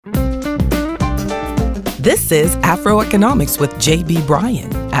This is AfroEconomics with J.B.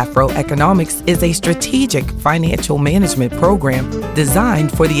 Bryan. AfroEconomics is a strategic financial management program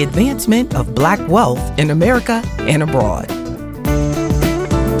designed for the advancement of Black wealth in America and abroad.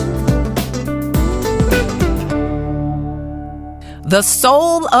 The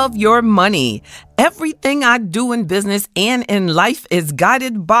soul of your money. Everything I do in business and in life is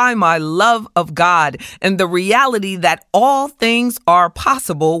guided by my love of God and the reality that all things are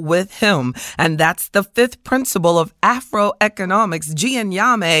possible with Him. And that's the fifth principle of AfroEconomics,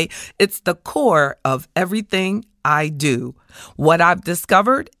 Gianyame. It's the core of everything I do. What I've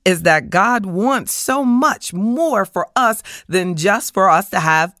discovered is that God wants so much more for us than just for us to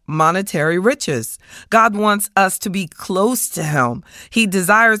have monetary riches. God wants us to be close to Him. He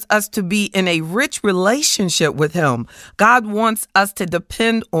desires us to be in a rich relationship with Him. God wants us to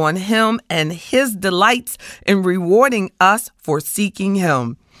depend on Him and His delights in rewarding us for seeking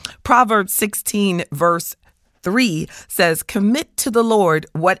Him. Proverbs 16 verse 3 says, "Commit to the Lord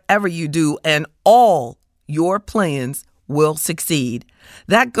whatever you do, and all your plans will succeed."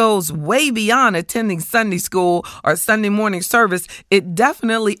 That goes way beyond attending Sunday school or Sunday morning service. It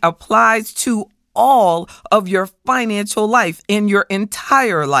definitely applies to all of your financial life in your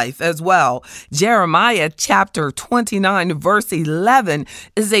entire life as well. Jeremiah chapter 29 verse 11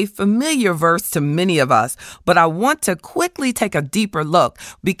 is a familiar verse to many of us, but I want to quickly take a deeper look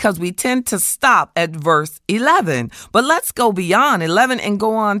because we tend to stop at verse 11. But let's go beyond 11 and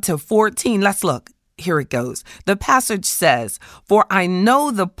go on to 14. Let's look. Here it goes. The passage says, "For I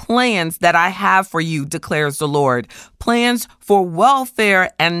know the plans that I have for you, declares the Lord, plans for welfare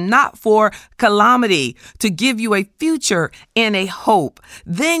and not for calamity, to give you a future and a hope.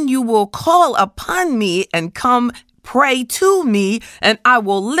 Then you will call upon me and come pray to me, and I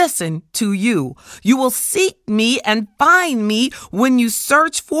will listen to you. You will seek me and find me when you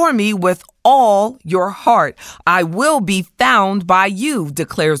search for me with all your heart. I will be found by you,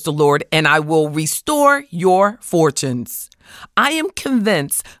 declares the Lord, and I will restore your fortunes." I am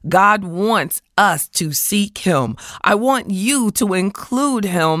convinced God wants us to seek Him. I want you to include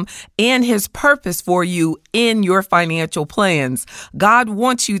Him and His purpose for you in your financial plans. God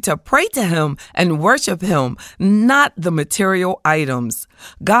wants you to pray to Him and worship Him, not the material items.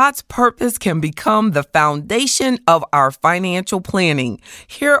 God's purpose can become the foundation of our financial planning.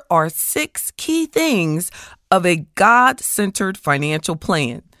 Here are 6 key things of a God-centered financial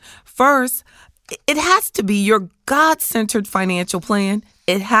plan. First, it has to be your God-centered financial plan.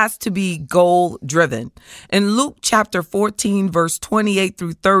 It has to be goal-driven. In Luke chapter 14, verse 28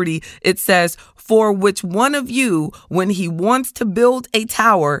 through 30, it says, "For which one of you, when he wants to build a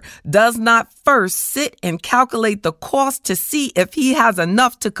tower, does not first sit and calculate the cost to see if he has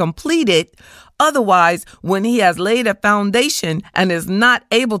enough to complete it? Otherwise, when he has laid a foundation and is not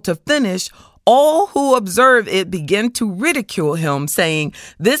able to finish, all who observe it begin to ridicule him, saying,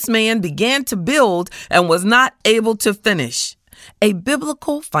 'This man began to build and was not able to finish.'" A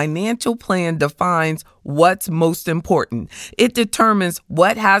biblical financial plan defines what's most important. It determines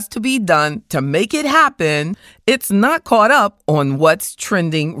what has to be done to make it happen. It's not caught up on what's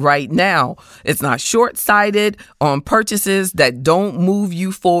trending right now. It's not short-sighted on purchases that don't move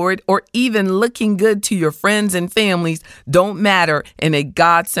you forward, or even looking good to your friends and families don't matter in a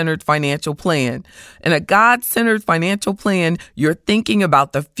God-centered financial plan. In a God-centered financial plan, you're thinking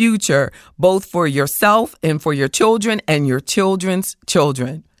about the future, both for yourself and for your children and your children's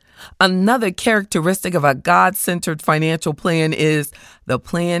children. Another characteristic of a God-centered financial plan is the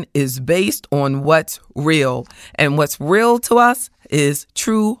plan is based on what's real. And what's real to us is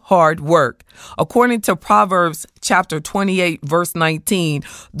true hard work. According to Proverbs chapter 28, verse 19,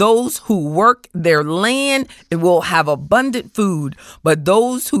 "Those who work their land will have abundant food, but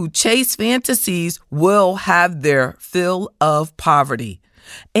those who chase fantasies will have their fill of poverty."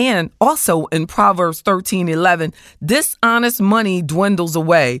 And also in Proverbs 13:11, "Dishonest money dwindles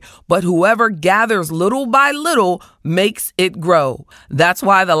away, but whoever gathers little by little makes it grow." That's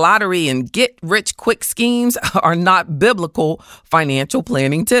why the lottery and get-rich-quick schemes are not biblical financial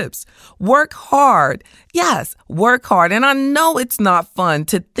planning tips. Work hard. Yes, work hard. And I know it's not fun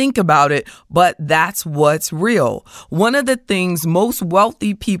to think about it, but that's what's real. One of the things most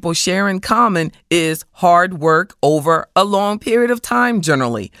wealthy people share in common is hard work over a long period of time,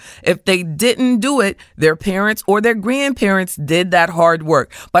 generally. If they didn't do it, their parents or their grandparents did that hard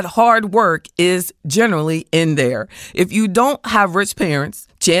work. But hard work is generally in there. If you don't have rich parents,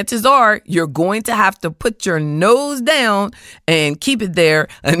 chances are you're going to have to put your nose down and keep it there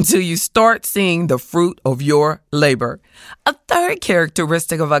until you start seeing the fruit of your labor. A third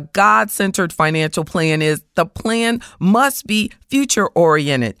characteristic of a God-centered financial plan is the plan must be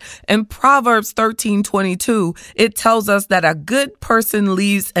future-oriented. In Proverbs 13:22, it tells us that a good person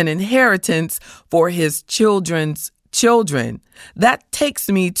leaves an inheritance for his children's children. That takes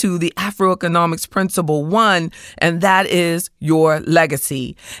me to the AfroEconomics principle 1, and that is your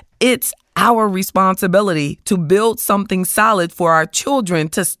legacy. It's our responsibility to build something solid for our children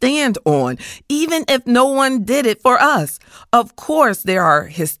to stand on, even if no one did it for us. Of course, there are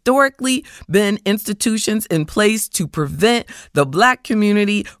historically been institutions in place to prevent the Black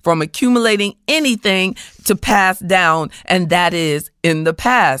community from accumulating anything to pass down, and that is in the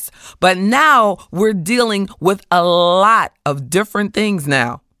past. But now we're dealing with a lot of different things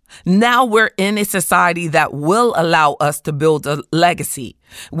now. Now we're in a society that will allow us to build a legacy.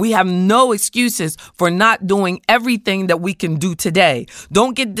 We have no excuses for not doing everything that we can do today.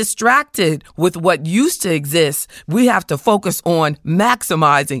 Don't get distracted with what used to exist. We have to focus on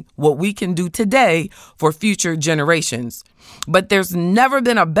maximizing what we can do today for future generations. But there's never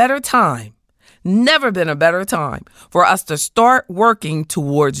been a better time for us to start working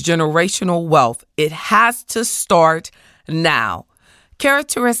towards generational wealth. It has to start now.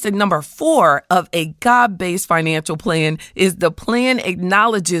 Characteristic number 4 of a God-based financial plan is the plan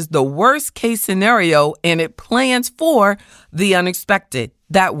acknowledges the worst case scenario and it plans for the unexpected,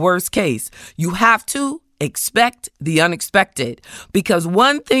 that worst case. You have to expect the unexpected, because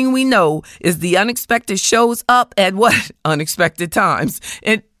one thing we know is the unexpected shows up at what? Unexpected times,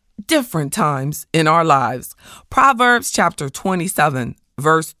 at different times in our lives. Proverbs chapter 27,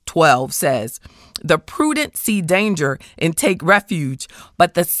 verse 12 says, "The prudent see danger and take refuge,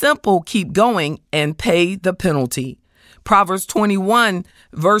 but the simple keep going and pay the penalty." Proverbs 21,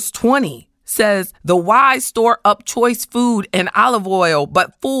 verse 20 says, "The wise store up choice food and olive oil,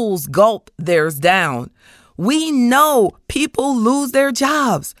 but fools gulp theirs down." We know people lose their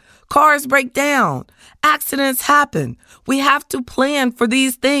jobs. Cars break down. Accidents happen. We have to plan for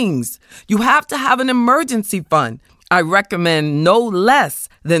these things. You have to have an emergency fund. I recommend no less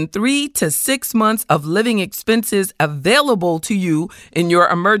than 3 to 6 months of living expenses available to you in your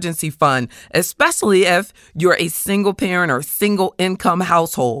emergency fund, especially if you're a single parent or single income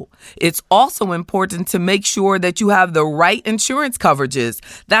household. It's also important to make sure that you have the right insurance coverages.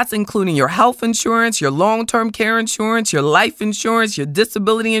 That's including your health insurance, your long-term care insurance, your life insurance, your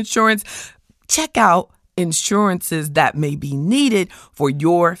disability insurance. Check out insurances that may be needed for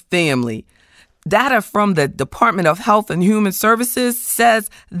your family. Data from the Department of Health and Human Services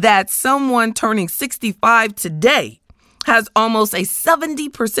says that someone turning 65 today has almost a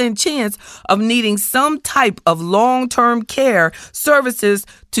 70% chance of needing some type of long-term care services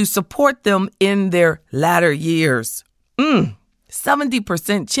to support them in their latter years.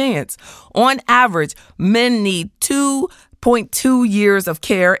 70% chance. On average, men need 2.2 years of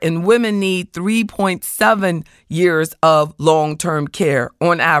care and women need 3.7 years of long-term care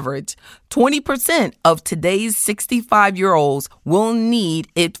on average. 20% of today's 65-year-olds will need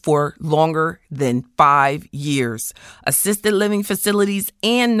it for longer than 5 years. Assisted living facilities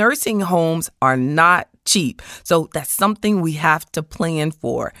and nursing homes are not cheap. So that's something we have to plan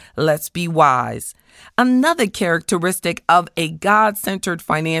for. Let's be wise. Another characteristic of a God-centered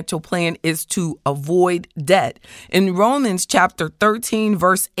financial plan is to avoid debt. In Romans chapter 13,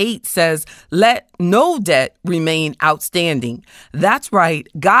 verse 8 says, "Let no debt remain outstanding." That's right.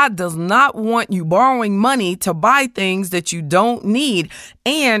 God does not want you borrowing money to buy things that you don't need.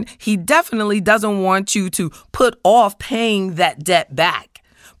 And he definitely doesn't want you to put off paying that debt back.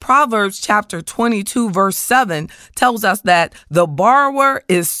 Proverbs chapter 22, verse 7 tells us that the borrower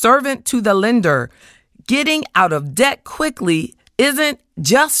is servant to the lender. Getting out of debt quickly isn't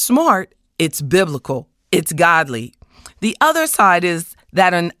just smart, it's biblical, it's godly. The other side is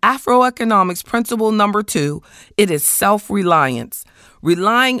that in AfroEconomics principle number 2, it is self-reliance.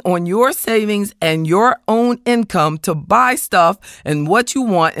 Relying on your savings and your own income to buy stuff and what you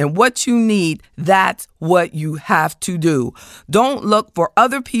want and what you need, that's what you have to do. Don't look for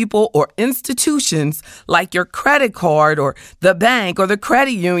other people or institutions like your credit card or the bank or the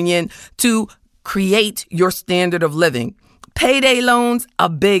credit union to create your standard of living. Payday loans, a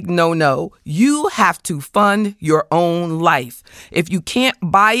big no-no. You have to fund your own life. If you can't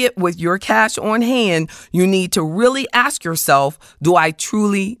buy it with your cash on hand, you need to really ask yourself, do I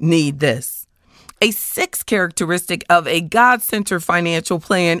truly need this? A sixth characteristic of a God-centered financial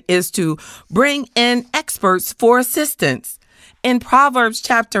plan is to bring in experts for assistance. In Proverbs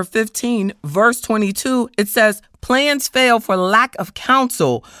chapter 15, verse 22, it says, plans fail for lack of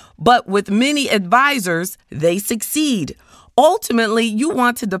counsel, but with many advisors, they succeed. Ultimately, you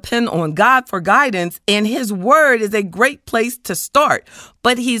want to depend on God for guidance, and His Word is a great place to start.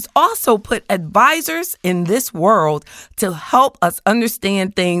 But He's also put advisors in this world to help us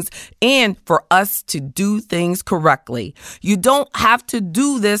understand things and for us to do things correctly. You don't have to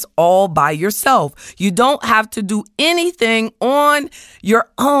do this all by yourself. You don't have to do anything on your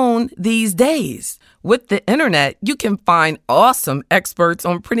own these days. With the internet, you can find awesome experts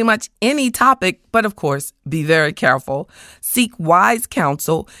on pretty much any topic, but of course, be very careful. Seek wise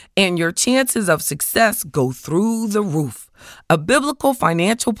counsel, and your chances of success go through the roof. A biblical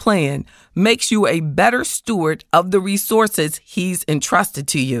financial plan makes you a better steward of the resources He's entrusted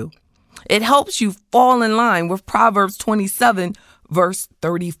to you. It helps you fall in line with Proverbs 27, verse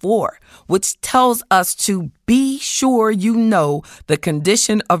 34, which tells us to be sure you know the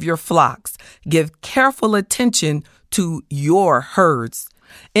condition of your flocks. Give careful attention to your herds.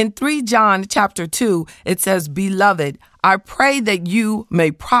 In 3 John chapter 2, it says, Beloved, I pray that you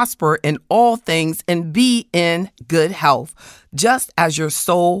may prosper in all things and be in good health, just as your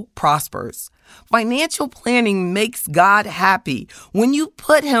soul prospers. Financial planning makes God happy. When you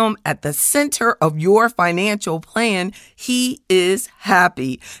put Him at the center of your financial plan, He is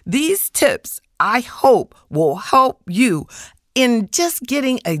happy. These tips, I hope, will help you in just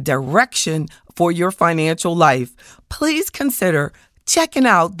getting a direction for your financial life. Please consider checking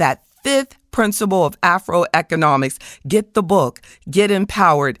out that 5th principle of AfroEconomics. Get the book, get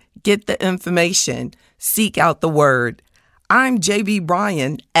empowered, get the information, seek out the word. I'm JB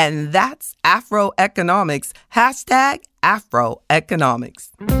Bryan, and that's AfroEconomics,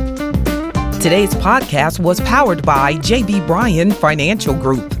 #AfroEconomics. Today's podcast was powered by JB Bryan Financial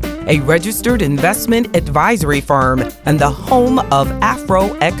Group, a registered investment advisory firm and the home of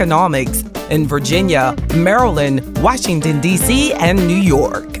AfroEconomics in Virginia, Maryland, Washington, D.C., and New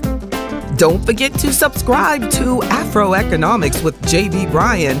York. Don't forget to subscribe to AfroEconomics with JB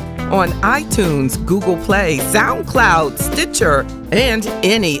Bryan on iTunes, Google Play, SoundCloud, Stitcher, and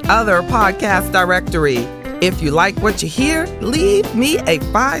any other podcast directory. If you like what you hear, leave me a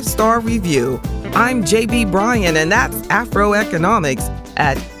 5-star review. I'm JB Bryan, and that's AfroEconomics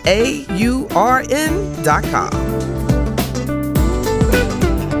at AURN.com.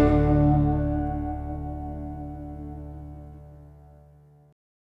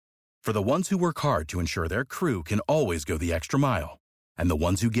 For the ones who work hard to ensure their crew can always go the extra mile, and the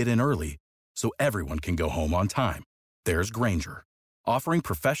ones who get in early so everyone can go home on time, there's Grainger, offering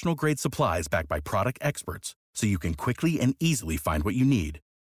professional-grade supplies backed by product experts so you can quickly and easily find what you need.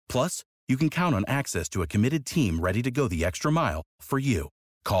 Plus, you can count on access to a committed team ready to go the extra mile for you.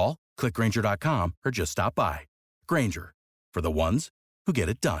 Call, click Grainger.com, or just stop by. Grainger, for the ones who get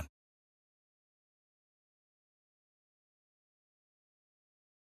it done.